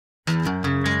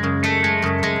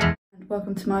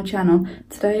welcome to my channel.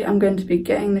 Today I'm going to be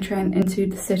getting the train into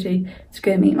the city to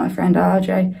go meet my friend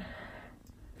RJ.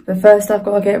 But first I've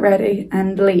got to get ready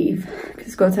and leave because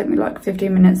it's got to take me like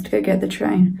 15 minutes to go get the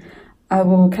train. I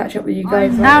will catch up with you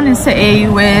guys. I'm down in the city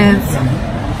with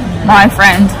my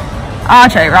friend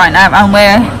RJ right now and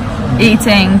we're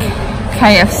eating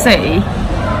KFC.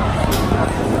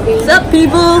 What's up,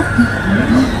 people?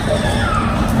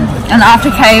 And after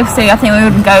KFC I think we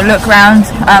would go look around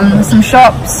some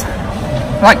shops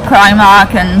like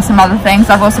Primark and some other things.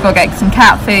 I've also got to get some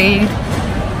cat food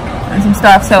and some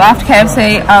stuff. So after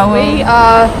KFC we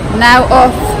are now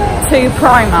off to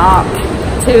Primark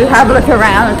to have a look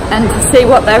around and to see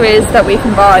what there is that we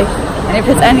can buy, and if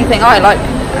there's anything I like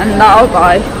and that I'll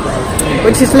buy.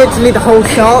 Which is literally the whole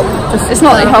shop. It's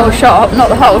not the whole shop, not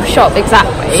the whole shop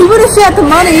exactly. She would have shared the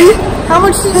money. How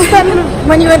much did you spend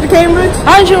when you went to Cambridge?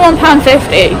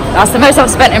 £101.50. That's the most I've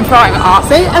spent in Primark.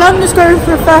 See, and I'm just going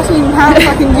for £13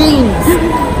 fucking jeans.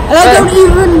 And I don't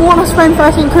even want to spend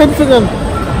 13 quid for them.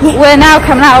 We're now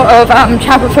coming out of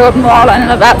Chapelfield Mall and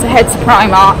about to head to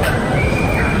Primark.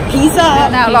 Peace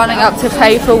out. We're now lining up to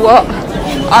pay for what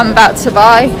I'm about to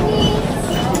buy.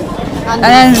 And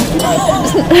then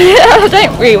I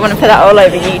don't really want to put that all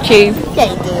over YouTube.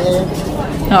 Yeah, you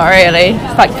do. Not really.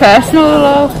 It's like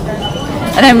personal.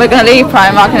 And then we're going to leave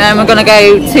Primark and then we're going to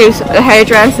go to the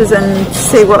hairdressers and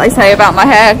see what they say about my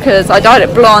hair, because I dyed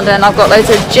it blonde and I've got loads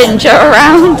of ginger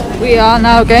around. We are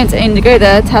now going to Indigo,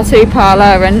 the tattoo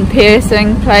parlour and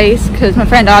piercing place, because my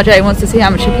friend RJ wants to see how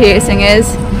much a piercing is.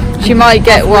 She might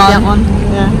get one.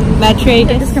 Yeah. Battery.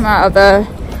 Just come out of the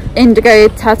Indigo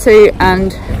tattoo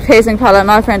and piercing parlour.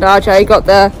 My friend RJ got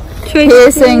the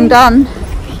piercing done.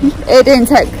 It didn't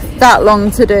take that long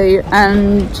to do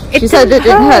and she said it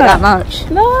didn't hurt that much.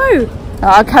 No.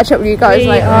 I'll catch up with you guys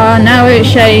later. Now it's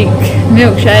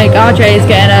milkshake. RJ is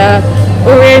getting a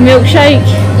Oreo milkshake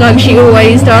like she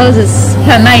always does. It's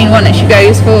her main one that she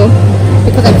goes for.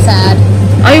 Because I'm sad.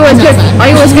 I always go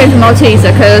for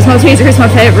Malteser because Malteser is my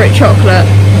favourite chocolate.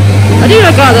 I do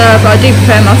like other, but I do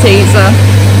prefer Malteser.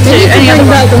 They need to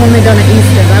bring back the one they done at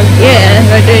Easter though. Yeah,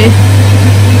 I do.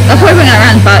 I'll probably bring that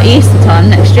around about Easter time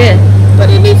next year. But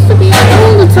it needs to be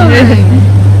all the time.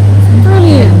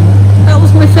 Brilliant. That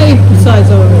was my favourite besides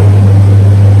Oreo.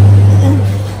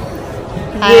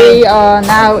 We are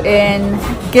now in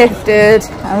Gifted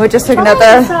and we're just looking at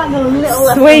the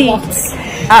sweets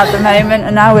at the moment,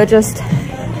 and now we're just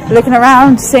looking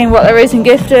around, seeing what there is in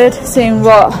Gifted, seeing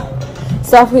what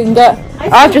stuff we can get.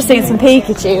 I've just seen some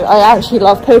Pikachu. I actually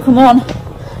love Pokemon.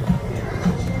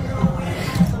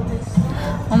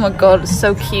 Oh my god, it's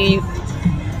so cute.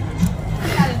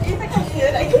 I think I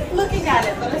should. I keep looking at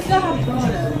it, but I still haven't got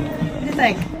it. What do you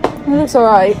think? It looks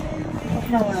alright.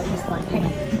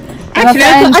 Actually,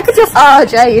 I could just...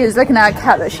 RJ is looking at a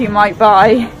cat that she might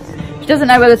buy. She doesn't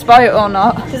know whether to buy it or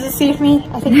not. Does it suit me?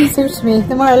 I think it suits me.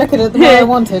 The more I look at it, the more I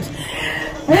want it.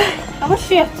 How much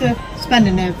do you have to spend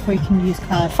in there before you can use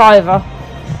card? £5.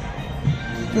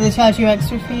 Do they charge you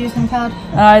extra for using card?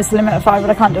 It's a limit of £5, but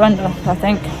I can't do under, I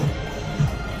think.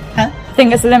 Huh? I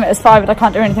think it's a limit is £5, but I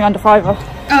can't do anything under £5.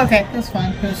 Oh, okay, that's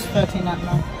fine. It's 13 that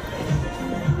long.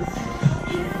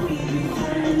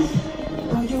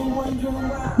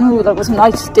 Oh, that was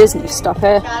nice Disney stuff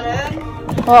here.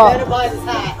 Oh. To buy this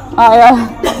hat.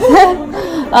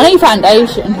 I need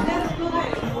foundation.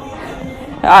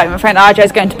 Alright, my friend RJ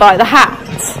is going to buy the hat.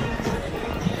 It's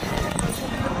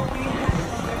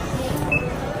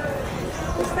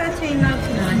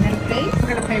 $13.99, please. We're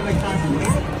going to pay by card,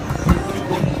 please.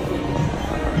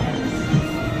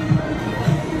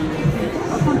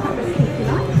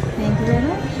 Thank you very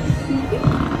much.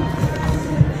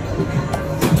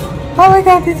 Oh my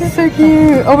god, this is so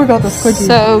cute. Oh my god, that's squidgy.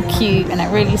 So cute and it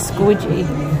really squidgy.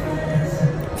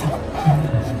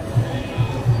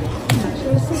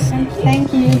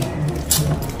 Thank you.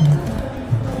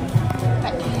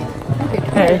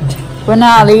 Okay. We're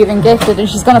now leaving Gifted and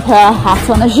she's going to put her hat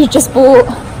on that she just bought.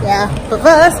 Yeah, but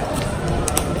first,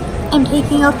 I'm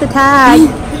taking off the tag.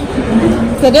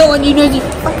 I don't want you to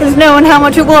fuckers knowing how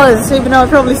much it was, even though I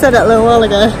probably said that a little while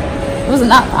ago. It wasn't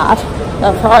that bad,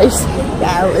 that price.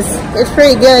 Yeah, it's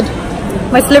pretty good.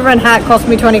 My Slytherin hat cost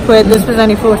me 20 quid, this was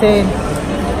only 14.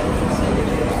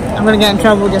 I'm gonna get in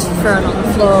trouble just for throwing it on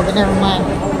the floor, but never mind.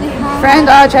 Friend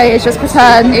RJ has just put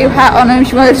her new hat on and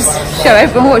she wanted to show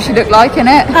everyone what she looked like in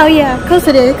it. Oh yeah, of course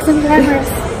I do, because I'm glamorous.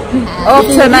 Off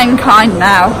to mankind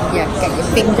now. Yeah, get your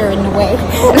finger in the way.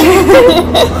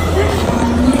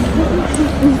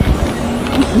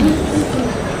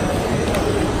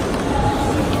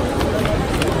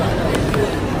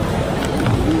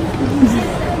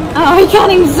 Oh, I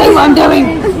can't even see what I'm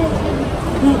doing.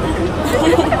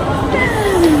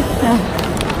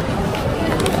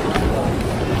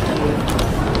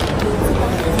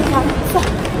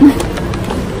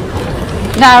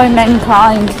 Now and then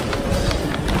kind.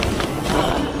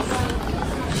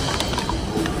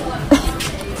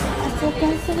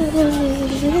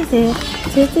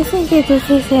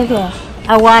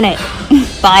 I want it.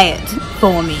 Buy it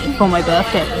for me for my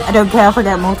birthday. I don't care if I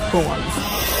get multiple ones.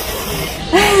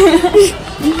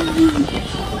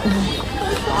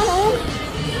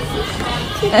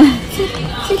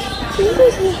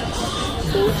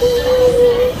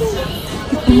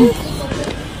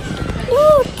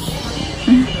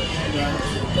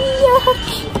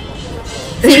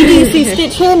 See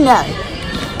Stitch here? No.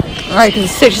 Right,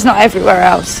 because Stitch is not everywhere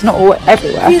else. Not all,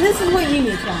 everywhere. See, this is what you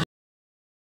need to.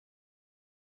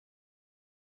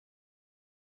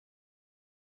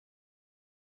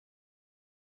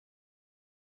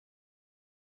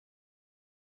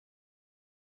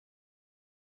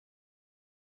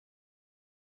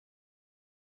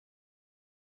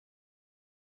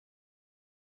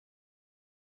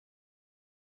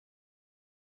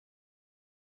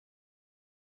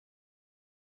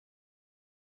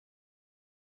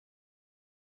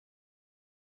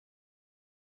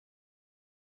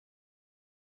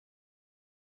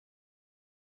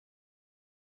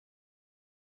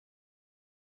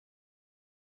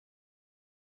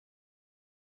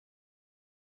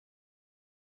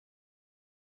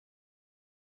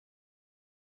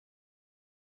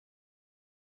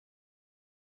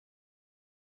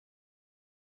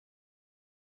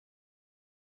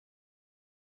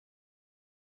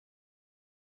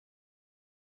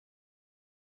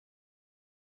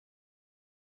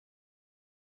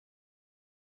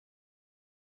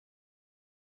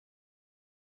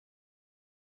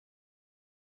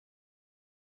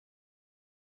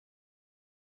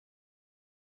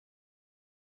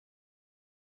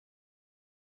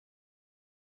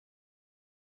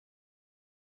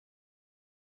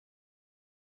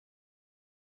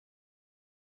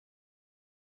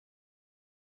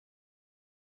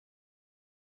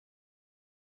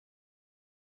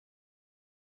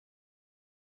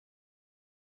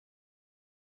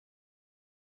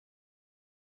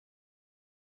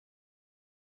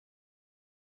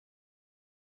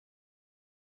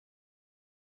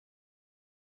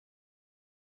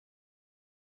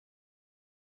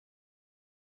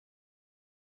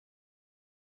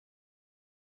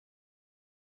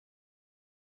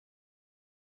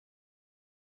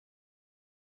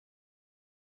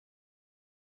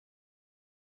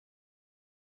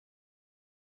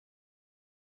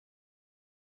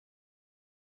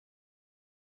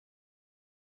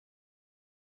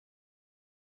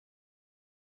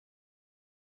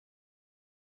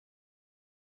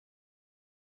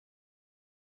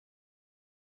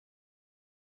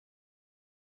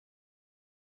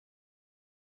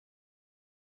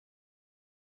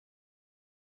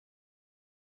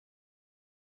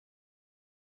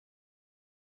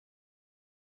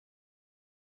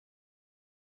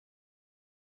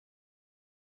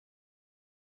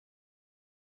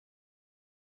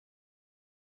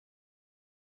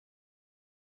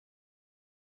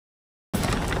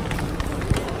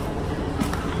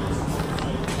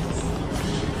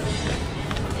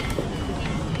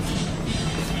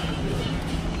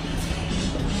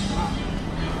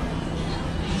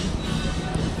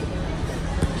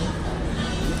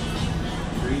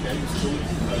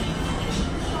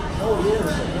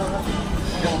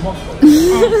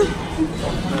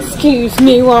 Excuse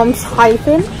me while I'm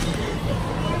typing.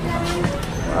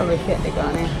 What are we getting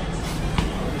going here?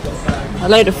 A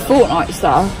load of Fortnite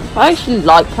stuff. I actually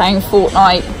like playing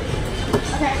Fortnite.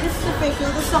 Okay, this is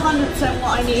official. This is 100%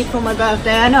 what I need for my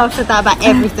birthday. I know I've said that about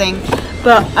everything,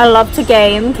 but I love to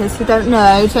game. Because if you don't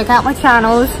know, check out my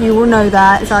channels. You will know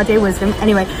that. It's RJ Wisdom.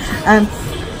 Anyway, an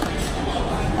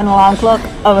alarm clock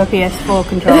of a PS4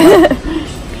 controller.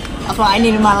 That's what I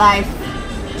need in my life.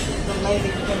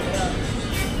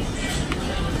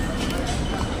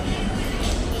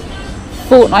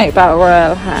 Fortnite Battle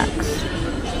Royale hacks.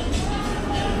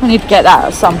 I need to get that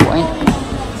at some point.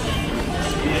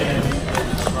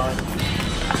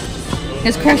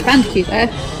 There's Crash Bandicoot there.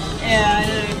 Yeah, I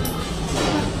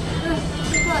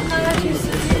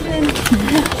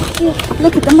know.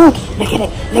 Look at the mug. Look at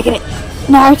it. Look at it.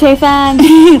 Naruto fan.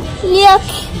 Look.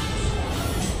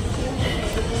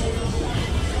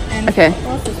 Okay.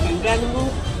 What's this thing? Dragon Ball?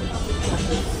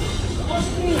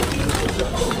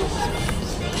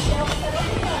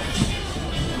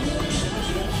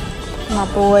 My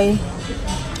boy.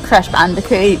 Crash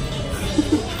Bandicoot.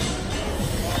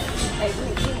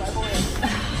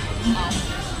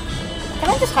 Can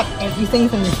I just have everything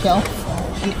from the shelf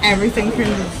and everything from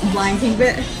the blanking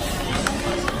bit. We're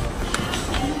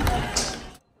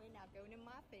now going to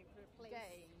my favorite place.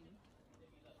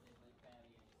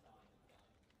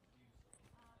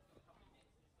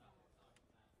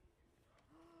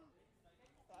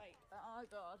 Like, oh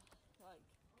god, like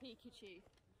Pikachu.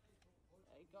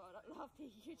 Oh god, I love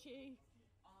Pikachu.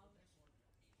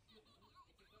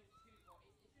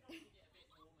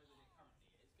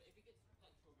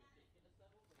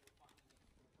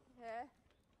 Yeah.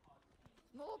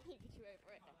 More Pikachu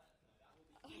over it.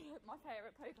 My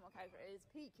favourite Pokemon character is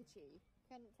Pikachu.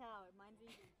 Couldn't tell, mine's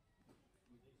easy.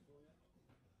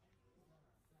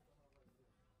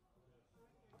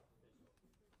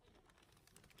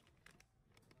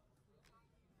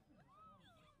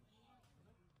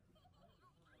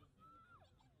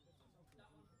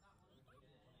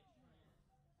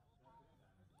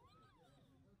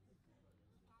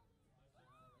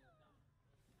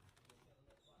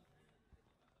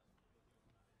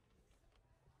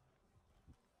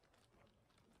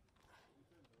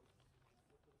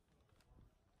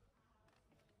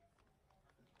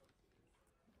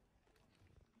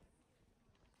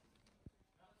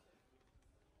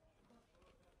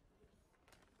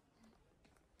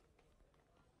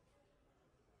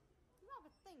 A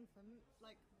thing for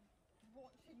like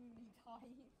watching me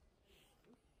die.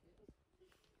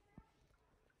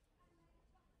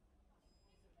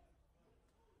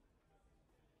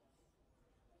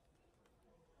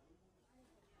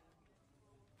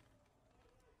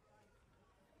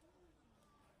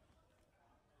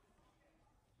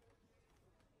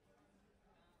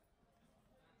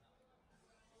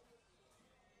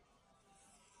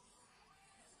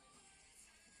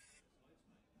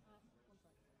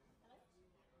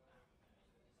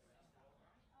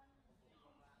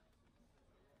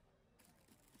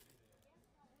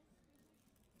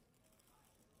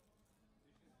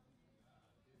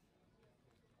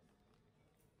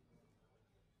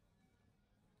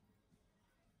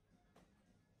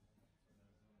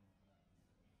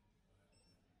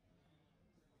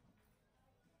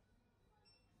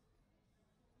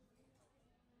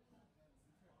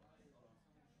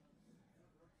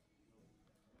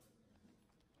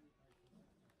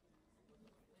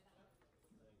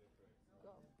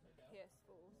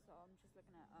 PS4, so I'm just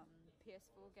looking at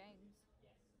PS4 games,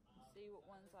 see what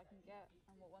ones I can get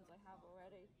and what ones I have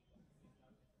already.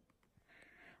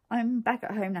 I'm back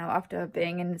at home now after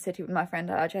being in the city with my friend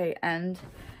RJ, and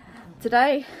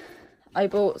today I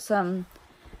bought some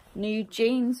new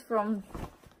jeans from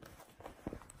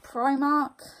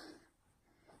Primark.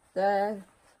 They're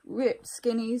ripped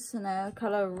skinnies and they're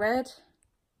colour red.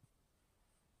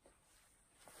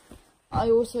 I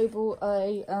also bought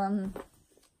a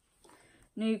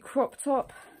new crop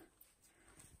top,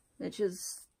 which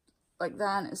is like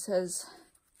that, and it says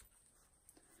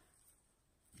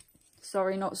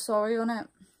sorry not sorry on it.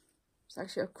 It's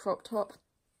actually a crop top.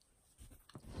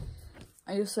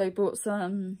 I also bought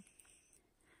some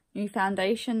new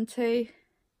foundation too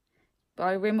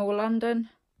by Rimmel London,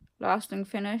 lasting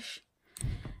finish,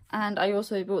 and I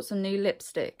also bought some new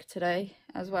lipstick today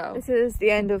as well. This is the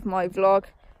end of my vlog.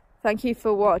 Thank you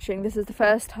for watching. This is the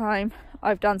first time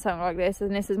I've done something like this,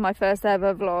 and this is my first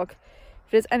ever vlog.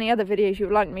 If there's any other videos you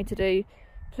would like me to do,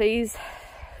 please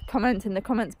comment in the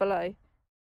comments below.